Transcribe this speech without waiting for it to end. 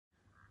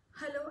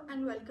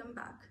and welcome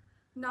back.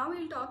 Now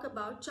we'll talk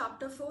about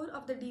Chapter 4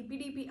 of the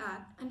DPDP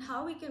Act and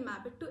how we can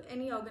map it to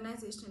any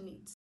organizational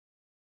needs.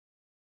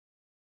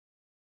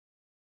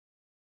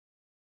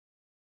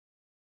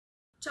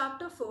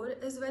 Chapter 4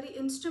 is very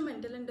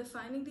instrumental in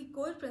defining the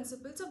core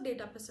principles of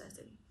data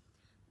processing.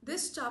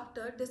 This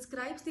chapter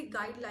describes the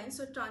guidelines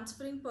for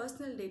transferring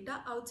personal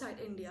data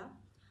outside India.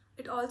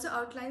 It also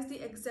outlines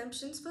the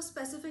exemptions for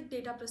specific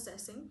data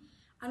processing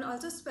and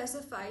also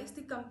specifies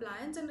the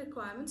compliance and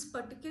requirements,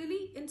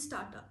 particularly in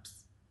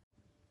startups.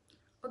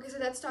 Okay, so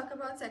let's talk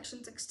about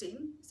Section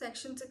 16.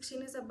 Section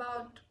 16 is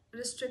about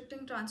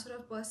restricting transfer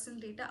of personal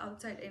data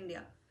outside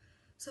India.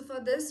 So for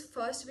this,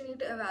 first we need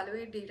to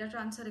evaluate data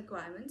transfer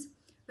requirements,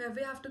 where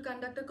we have to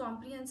conduct a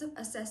comprehensive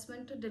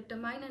assessment to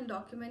determine and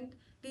document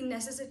the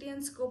necessity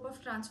and scope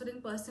of transferring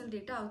personal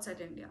data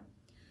outside India.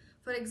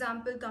 For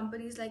example,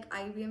 companies like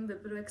IBM,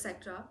 Wipro,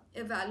 etc.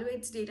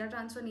 evaluates data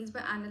transfer needs by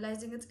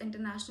analyzing its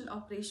international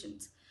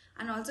operations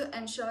and also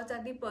ensures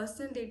that the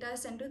personal data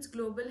is sent to its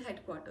global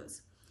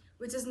headquarters,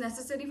 which is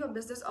necessary for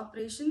business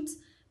operations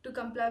to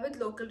comply with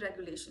local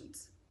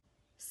regulations.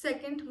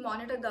 Second,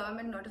 monitor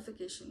government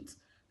notifications.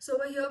 So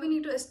over here we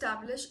need to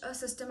establish a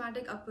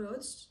systematic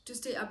approach to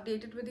stay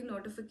updated with the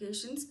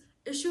notifications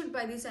issued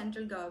by the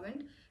central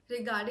government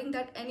regarding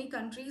that any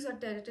countries or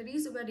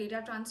territories where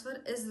data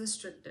transfer is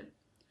restricted.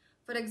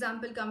 For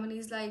example,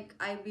 companies like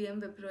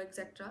IBM, Wipro,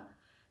 etc.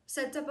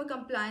 sets up a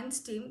compliance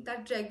team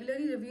that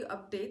regularly review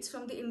updates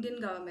from the Indian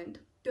government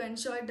to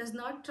ensure it does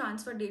not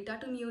transfer data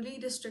to newly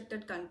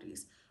restricted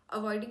countries,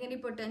 avoiding any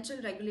potential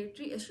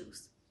regulatory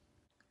issues.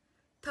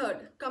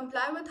 Third,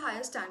 comply with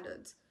higher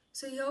standards.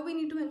 So here we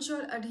need to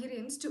ensure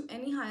adherence to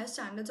any higher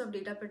standards of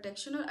data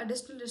protection or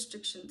additional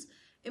restrictions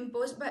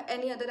imposed by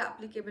any other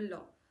applicable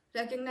law,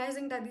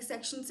 recognizing that the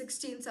Section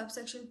 16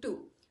 subsection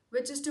 2,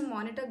 which is to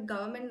monitor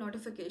government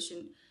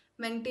notification,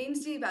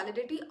 maintains the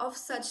validity of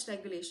such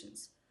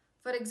regulations.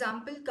 For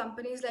example,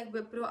 companies like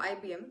Wipro,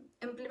 IBM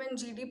implement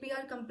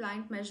GDPR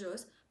compliant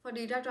measures for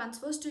data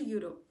transfers to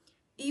Europe,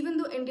 even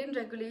though Indian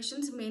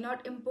regulations may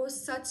not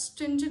impose such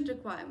stringent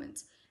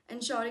requirements,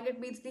 ensuring it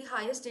meets the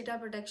highest data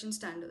protection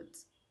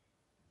standards.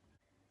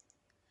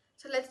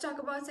 So let's talk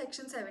about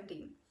Section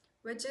 17,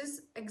 which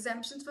is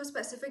exemptions for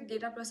specific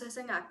data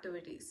processing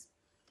activities.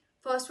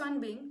 First one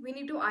being, we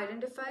need to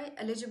identify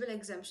eligible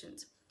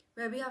exemptions,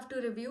 where we have to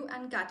review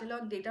and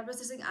catalog data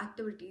processing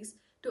activities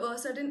to a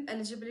certain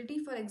eligibility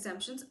for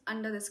exemptions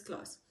under this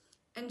clause,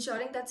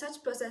 ensuring that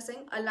such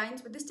processing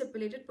aligns with the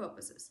stipulated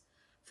purposes.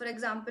 For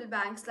example,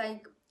 banks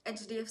like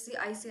HDFC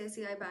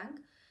ICICI Bank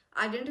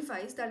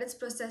identifies that its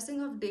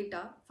processing of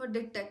data for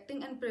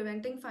detecting and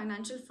preventing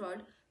financial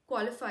fraud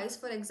qualifies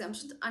for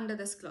exemptions under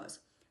this clause,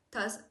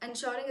 thus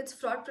ensuring its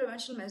fraud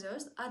prevention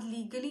measures are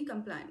legally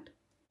compliant.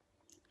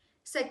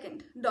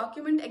 Second,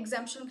 document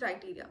exemption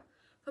criteria.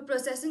 For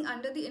processing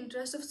under the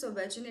interest of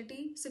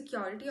sovereignty,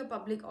 security, or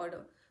public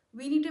order,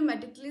 we need to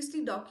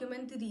meticulously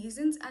document the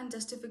reasons and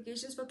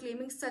justifications for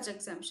claiming such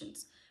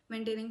exemptions,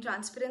 maintaining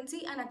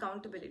transparency and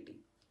accountability.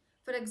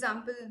 For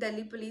example,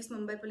 Delhi Police,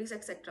 Mumbai Police,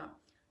 etc.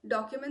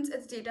 documents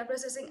its data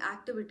processing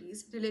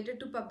activities related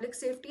to public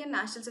safety and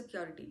national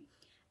security,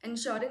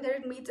 ensuring that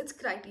it meets its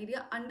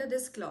criteria under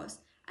this clause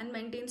and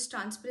maintains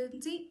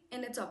transparency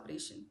in its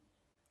operation.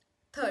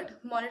 Third,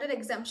 monitor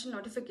exemption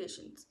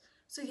notifications.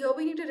 So here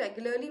we need to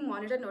regularly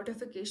monitor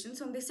notifications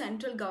from the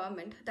central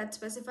government that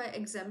specify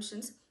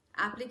exemptions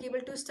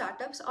applicable to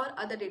startups or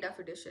other data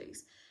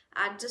fiduciaries,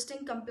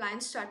 adjusting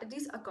compliance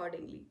strategies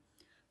accordingly.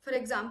 For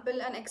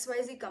example, an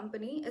XYZ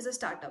company is a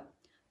startup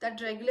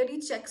that regularly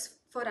checks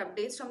for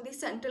updates from the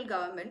central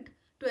government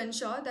to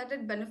ensure that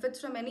it benefits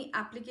from any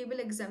applicable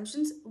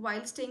exemptions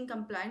while staying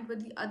compliant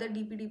with the other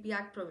DPDP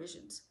Act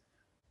provisions.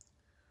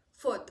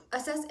 Fourth,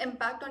 assess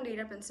impact on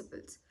data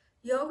principles.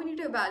 Here we need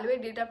to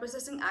evaluate data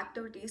processing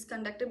activities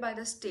conducted by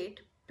the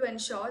state to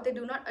ensure they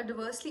do not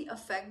adversely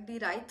affect the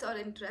rights or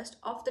interest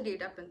of the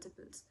data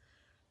principles.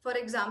 For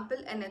example,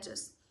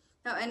 NHS.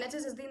 Now,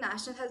 NHS is the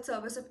National Health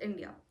Service of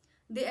India.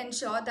 They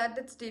ensure that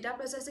its data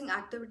processing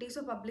activities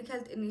for public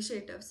health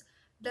initiatives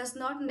does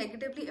not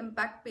negatively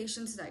impact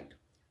patients' right,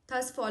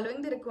 thus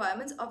following the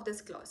requirements of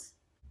this clause.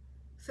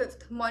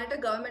 Fifth, monitor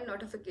government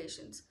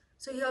notifications.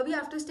 So here we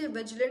have to stay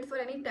vigilant for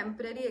any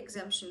temporary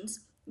exemptions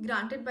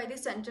granted by the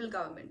central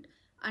government,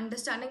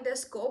 understanding their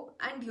scope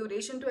and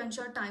duration to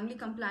ensure timely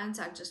compliance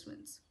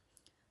adjustments.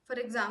 For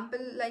example,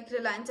 like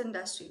Reliance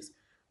Industries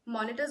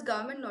monitors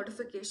government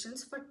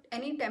notifications for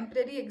any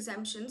temporary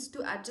exemptions to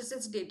adjust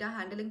its data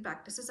handling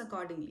practices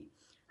accordingly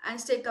and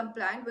stay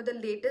compliant with the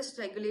latest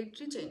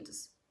regulatory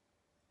changes.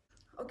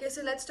 Okay,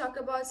 so let's talk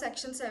about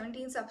Section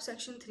 17,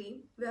 subsection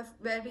 3,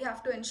 where we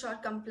have to ensure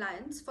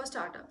compliance for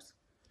startups.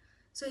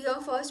 So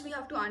here first we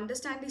have to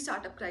understand the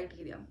startup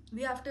criteria.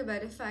 We have to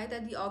verify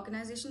that the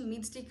organization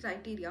meets the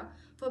criteria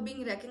for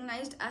being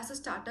recognized as a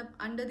startup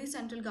under the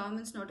central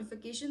government's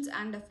notifications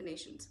and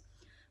definitions.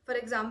 For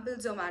example,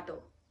 Zomato.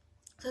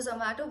 So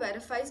Zomato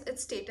verifies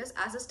its status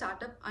as a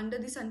startup under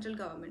the central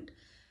government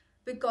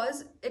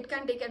because it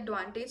can take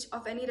advantage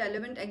of any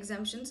relevant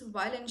exemptions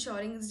while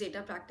ensuring its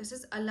data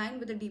practices align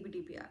with the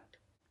DPDP Act.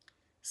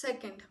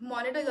 Second,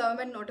 monitor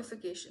government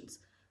notifications.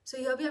 So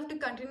here we have to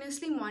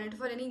continuously monitor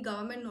for any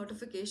government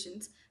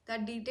notifications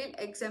that detail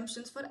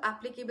exemptions for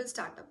applicable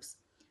startups,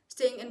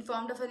 staying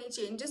informed of any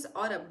changes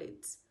or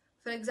updates.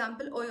 For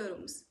example, OYO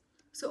Rooms.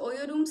 So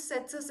OYO Rooms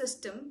sets a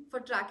system for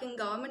tracking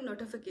government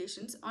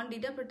notifications on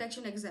data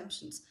protection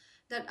exemptions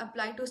that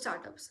apply to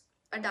startups,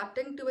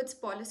 adapting to its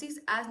policies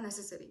as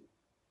necessary.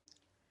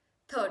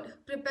 Third,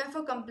 prepare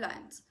for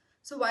compliance.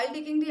 So while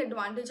taking the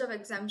advantage of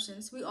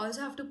exemptions, we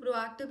also have to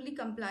proactively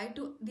comply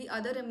to the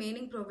other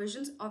remaining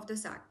provisions of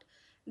this Act,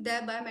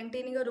 thereby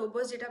maintaining a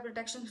robust data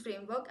protection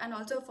framework and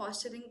also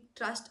fostering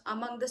trust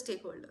among the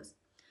stakeholders.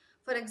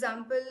 For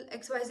example,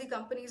 XYZ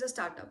company is a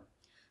startup.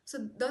 So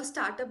the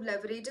startup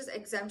leverages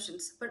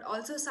exemptions but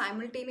also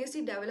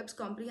simultaneously develops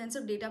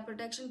comprehensive data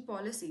protection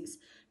policies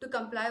to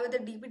comply with the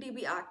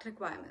DPDP Act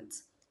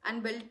requirements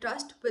and build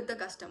trust with the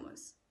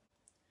customers.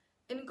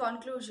 In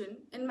conclusion,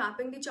 in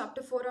mapping the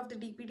Chapter 4 of the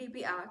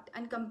DPDP Act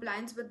and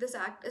compliance with this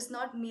Act is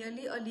not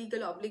merely a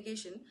legal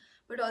obligation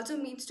but also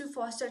means to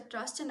foster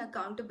trust and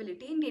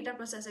accountability in data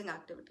processing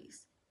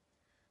activities.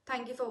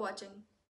 Thank you for watching.